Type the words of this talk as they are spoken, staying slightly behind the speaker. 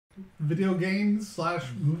video games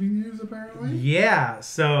 / movie news, apparently. Yeah,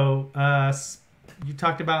 so you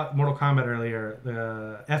talked about Mortal Kombat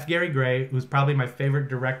earlier. F. Gary Gray, who's probably my favorite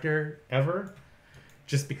director ever,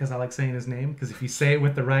 just because I like saying his name, because if you say it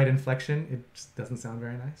with the right inflection, it just doesn't sound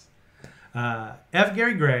very nice. F.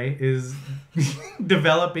 Gary Gray is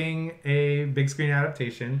developing a big screen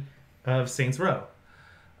adaptation of Saints Row.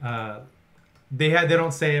 They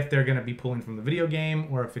don't say if they're going to be pulling from the video game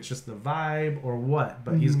or if it's just the vibe or what,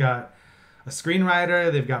 but he's got a screenwriter,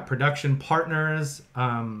 they've got production partners,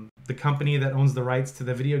 the company that owns the rights to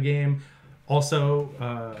the video game,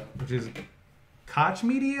 also, which is Koch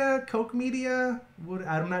Media, Koch Media,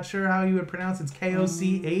 I'm not sure how you would pronounce it. It's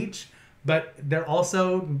Koch, but they're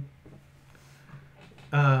also,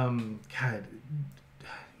 God,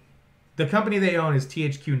 the company they own is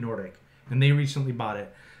THQ Nordic, and they recently bought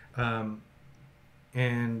it.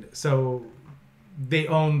 And so they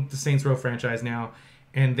own the Saints Row franchise now,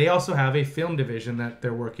 and they also have a film division that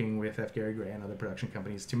they're working with F. Gary Gray and other production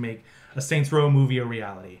companies to make a Saints Row movie a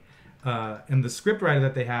reality. And the scriptwriter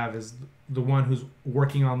that they have is the one who's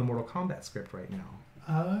working on the Mortal Kombat script right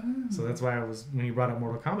now. So that's why when you brought up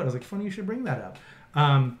Mortal Kombat, I was like, funny you should bring that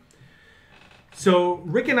up. So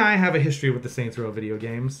Rick and I have a history with the Saints Row video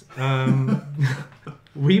games.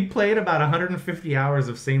 We played about 150 hours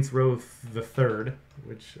of Saints Row the Third,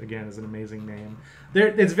 which again is an amazing name.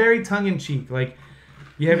 It's very tongue-in-cheek. Like,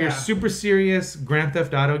 you have your super serious Grand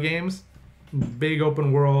Theft Auto games, big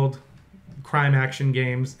open world crime action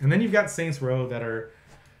games, and then you've got Saints Row that are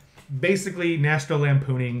basically National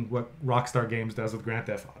Lampooning what Rockstar Games does with Grand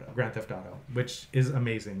Theft Auto, which is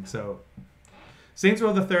amazing. So Saints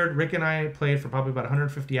Row the Third, Rick and I played for probably about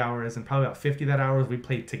 150 hours, and probably about 50 of that hours we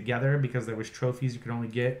played together because there was trophies you could only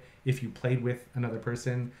get if you played with another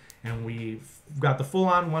person. And we got the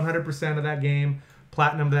full-on 100% of that game,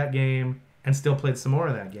 platinumed that game, and still played some more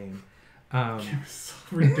of that game. It was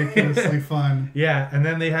ridiculously fun. Yeah, and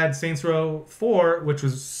then they had Saints Row 4, which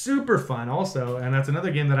was super fun also, and that's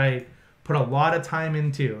another game that I put a lot of time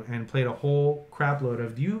into and played a whole crap load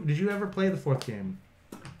of. Did you ever play the fourth game?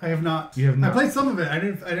 I have not. You have not. I played some of it. I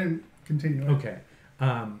didn't continue it. Okay.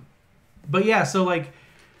 But yeah, so like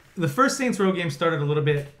the first Saints Row game started a little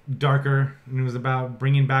bit darker, and it was about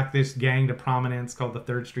bringing back this gang to prominence called the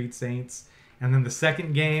Third Street Saints. And then the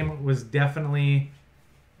second game was definitely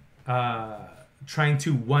trying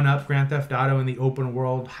to one-up Grand Theft Auto in the open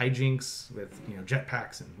world hijinks with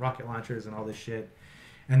jetpacks and rocket launchers and all this shit.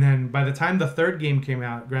 And then by the time the third game came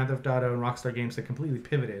out, Grand Theft Auto and Rockstar Games had completely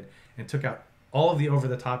pivoted and took out all of the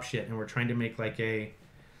over-the-top shit, and we're trying to make like a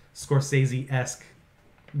Scorsese-esque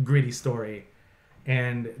gritty story.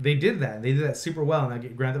 And they did that. They did that super well.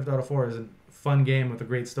 And Grand Theft Auto 4 is a fun game with a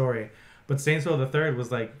great story. But Saints Row the Third was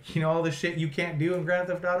like, all the shit you can't do in Grand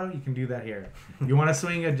Theft Auto, you can do that here. You want to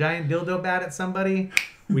swing a giant dildo bat at somebody?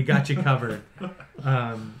 We got you covered.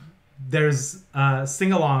 There's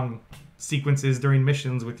sing-along sequences during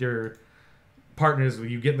missions with your partners where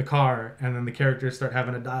you get in the car and then the characters start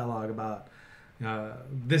having a dialogue about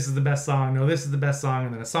this is the best song, no, this is the best song,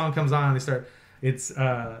 and then a song comes on and it's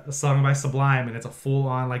a song by Sublime, and it's a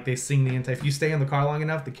full-on, like, they sing the entire, if you stay in the car long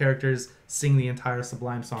enough, the characters sing the entire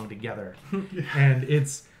Sublime song together. And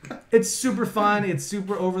it's super fun, it's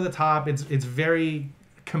super over the top, it's very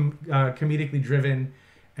comedically driven,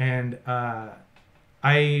 and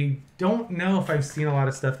I don't know if I've seen a lot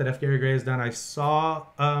of stuff that F. Gary Gray has done. I saw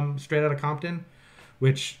Straight Outta Compton,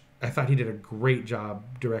 which I thought he did a great job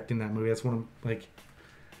directing that movie. That's one of, like,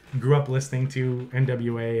 grew up listening to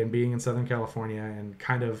NWA and being in Southern California and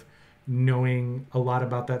kind of knowing a lot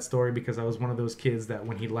about that story because I was one of those kids that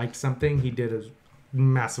when he liked something, he did a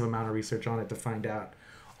massive amount of research on it to find out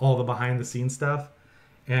all the behind-the-scenes stuff.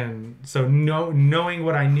 And so knowing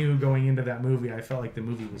what I knew going into that movie, I felt like the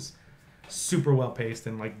movie was super well-paced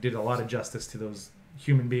and like did a lot of justice to those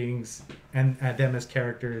human beings and them as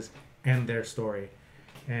characters and their story.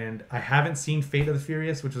 And I haven't seen Fate of the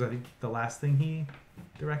Furious, which was, I think, the last thing he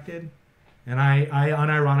directed. And I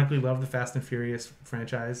unironically love the Fast and Furious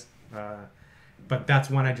franchise. But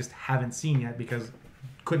that's one I just haven't seen yet because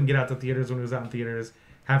couldn't get out to theaters when it was out in theaters.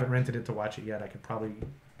 Haven't rented it to watch it yet. I could probably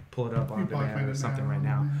pull it up on demand or something right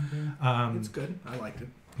now. It's good. I liked it.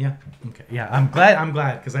 Yeah. Okay. Yeah. I'm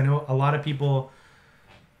glad because I know a lot of people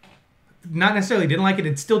not necessarily didn't like it.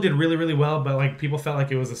 It still did really, really well, but like people felt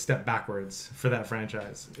like it was a step backwards for that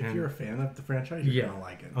franchise. If you're a fan of the franchise, you're gonna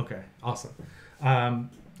like it. Okay. Awesome.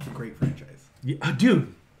 It's a great franchise. Yeah,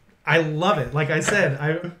 dude, I love it. Like I said,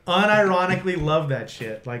 I unironically love that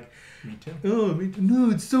shit. Like, me too. Oh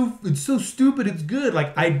no, it's so stupid. It's good.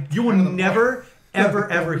 Like you will never,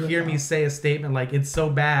 ever hear me say a statement like it's so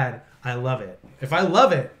bad. I love it. If I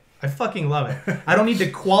love it, I fucking love it. I don't need to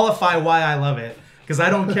qualify why I love it because I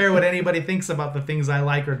don't care what anybody thinks about the things I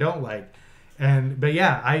like or don't like. But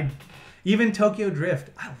yeah, even Tokyo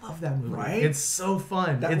Drift, I love that movie. Right? It's so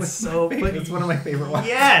fun. It's so fun. It's one of my favorite ones.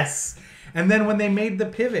 Yes. And then when they made the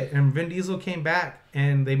pivot and Vin Diesel came back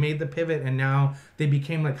and they made the pivot and now they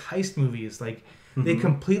became like heist movies, like they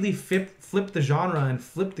completely flipped the genre and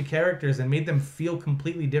flipped the characters and made them feel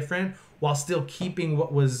completely different while still keeping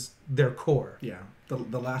what was their core. Yeah.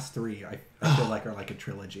 The last three I feel like are like a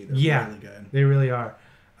trilogy. They're really good. They really are.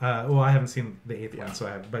 Well, I haven't seen the 8th one, so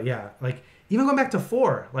I have. But yeah, like even going back to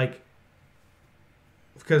 4, like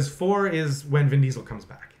because 4 is when Vin Diesel comes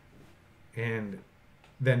back, and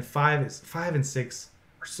then 5 and 6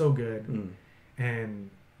 are so good, and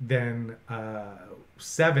then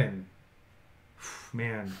 7,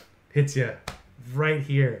 man, hits you right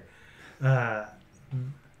here. I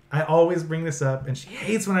always bring this up, and she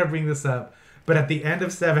hates when I bring this up. But at the end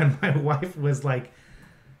of 7, my wife was like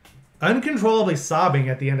uncontrollably sobbing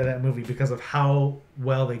at the end of that movie because of how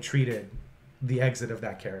well they treated the exit of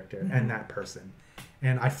that character and that person.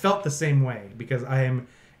 And I felt the same way because I am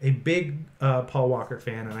a big Paul Walker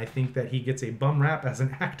fan, and I think that he gets a bum rap as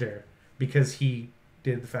an actor because he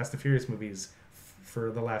did the Fast and Furious movies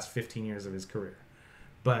for the last 15 years of his career.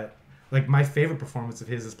 But like my favorite performance of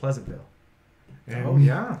his is Pleasantville. And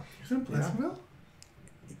He's in Pleasantville?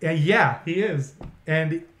 Yeah, he is.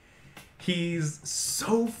 And he's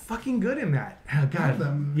so fucking good in that. Oh,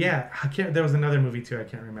 God. Yeah. There was another movie, too, I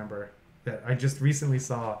can't remember, that I just recently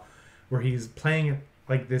saw where he's playing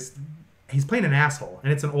like this. He's playing an asshole.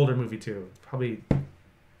 And it's an older movie, too. Probably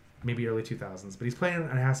maybe early 2000s. But he's playing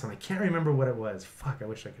an asshole. And I can't remember what it was. Fuck, I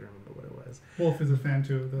wish I could remember what it was. Wolf is a fan,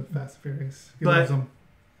 too, of the Fast and Furious. He loves them.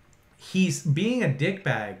 He's being a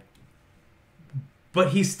dickbag.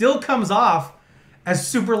 But he still comes off as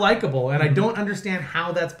super likable, and I don't understand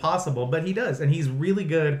how that's possible, but he does, and he's really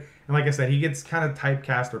good. And like I said, he gets kind of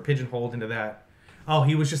typecast or pigeonholed into that. Oh,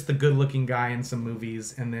 he was just the good-looking guy in some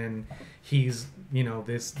movies, and then he's,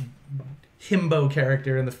 this himbo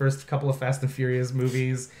character in the first couple of Fast and Furious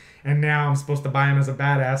movies, and now I'm supposed to buy him as a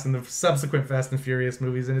badass in the subsequent Fast and Furious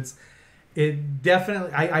movies, and it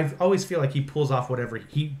definitely, I always feel like he pulled off whatever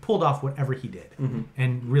he did,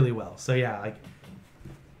 and really well. So yeah, like.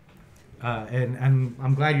 And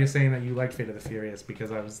I'm glad you're saying that you liked Fate of the Furious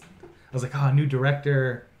because I was like, a new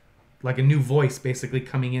director, like a new voice basically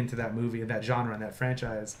coming into that movie and that genre and that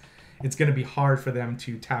franchise. It's going to be hard for them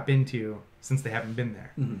to tap into since they haven't been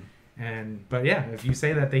there. But yeah, if you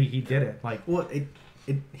say that he did it, like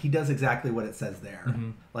he does exactly what it says there.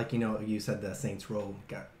 Like you said the Saints Row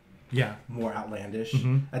got more outlandish.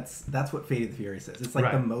 That's what Fate of the Furious is. It's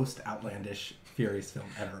like the most outlandish Furious film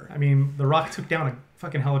ever. I mean, The Rock took down a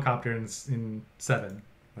fucking helicopter in 7.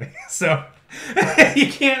 Like, so you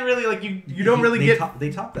can't really you don't really get.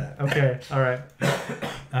 They top that. Okay, all right.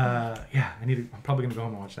 I'm probably gonna go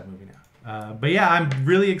home and watch that movie now. But yeah, I'm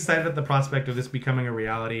really excited at the prospect of this becoming a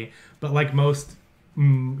reality. But like most,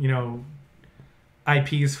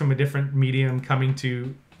 IPs from a different medium coming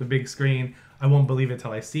to the big screen, I won't believe it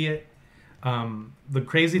till I see it. The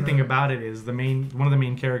crazy thing about it is one of the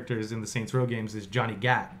main characters in the Saints Row games is Johnny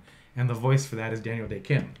Gat, and the voice for that is Daniel Day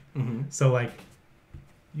Kim. So like,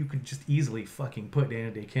 you could just easily fucking put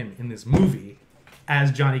Daniel Day Kim in this movie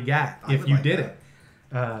as Johnny Gat if you did it,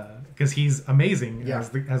 because he's amazing as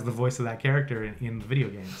the voice of that character in the video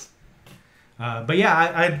games. But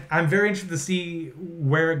yeah, I'm very interested to see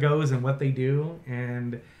where it goes and what they do,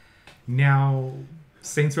 and now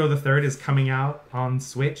Saints Row the Third is coming out on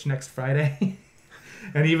Switch next Friday.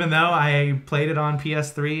 And even though I played it on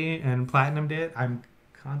PS3 and platinumed it, I'm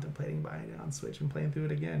contemplating buying it on Switch and playing through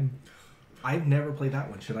it again. I've never played that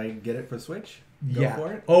one. Should I get it for Switch? Go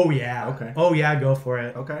for it? Oh, yeah. Okay. Oh, yeah, go for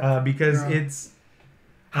it. Okay. Because it's...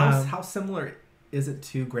 How similar is it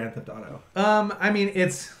to Grand Theft Auto? I mean,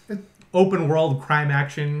 it's open world crime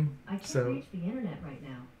action. I can't reach the internet right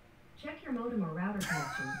now. Check your modem or router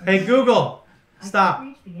connection. Hey, Google! Stop. I can't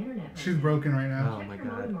reach the internet right She's now. broken right now. Oh my Check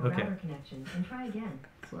your modem or router connection and try again.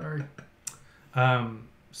 Sorry.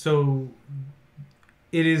 So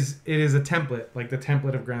it is a template, like the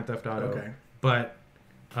template of Grand Theft Auto. Okay. But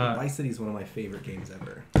Vice City is one of my favorite games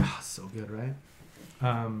ever. So good, right?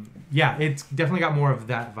 Yeah, it's definitely got more of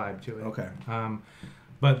that vibe to it. Okay.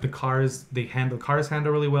 But the cars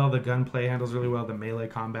handle really well. The gunplay handles really well. The melee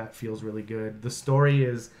combat feels really good. The story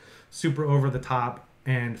is super over the top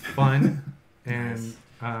and fun. And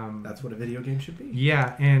that's what a video game should be.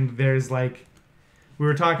 Yeah, and there's like we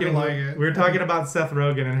were talking about Seth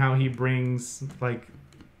Rogen and how he brings like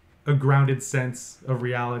a grounded sense of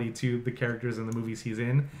reality to the characters in the movies he's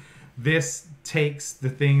in. This takes the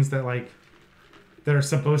things that like that are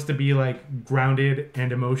supposed to be like grounded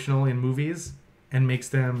and emotional in movies and makes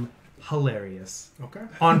them hilarious. Okay.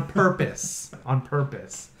 On purpose. On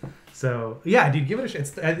purpose. So yeah, dude, give it a shot.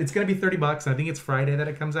 It's gonna be $30. I think it's Friday that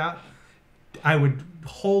it comes out. I would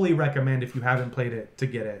wholly recommend if you haven't played it to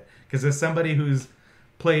get it, because as somebody who's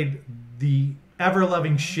played the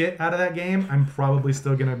ever-loving shit out of that game, I'm probably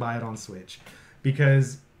still gonna buy it on Switch,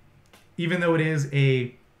 because even though it is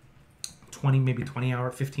a 20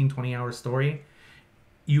 hour story,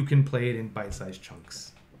 you can play it in bite-sized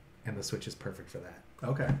chunks, and the Switch is perfect for that.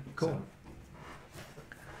 Okay, cool. So,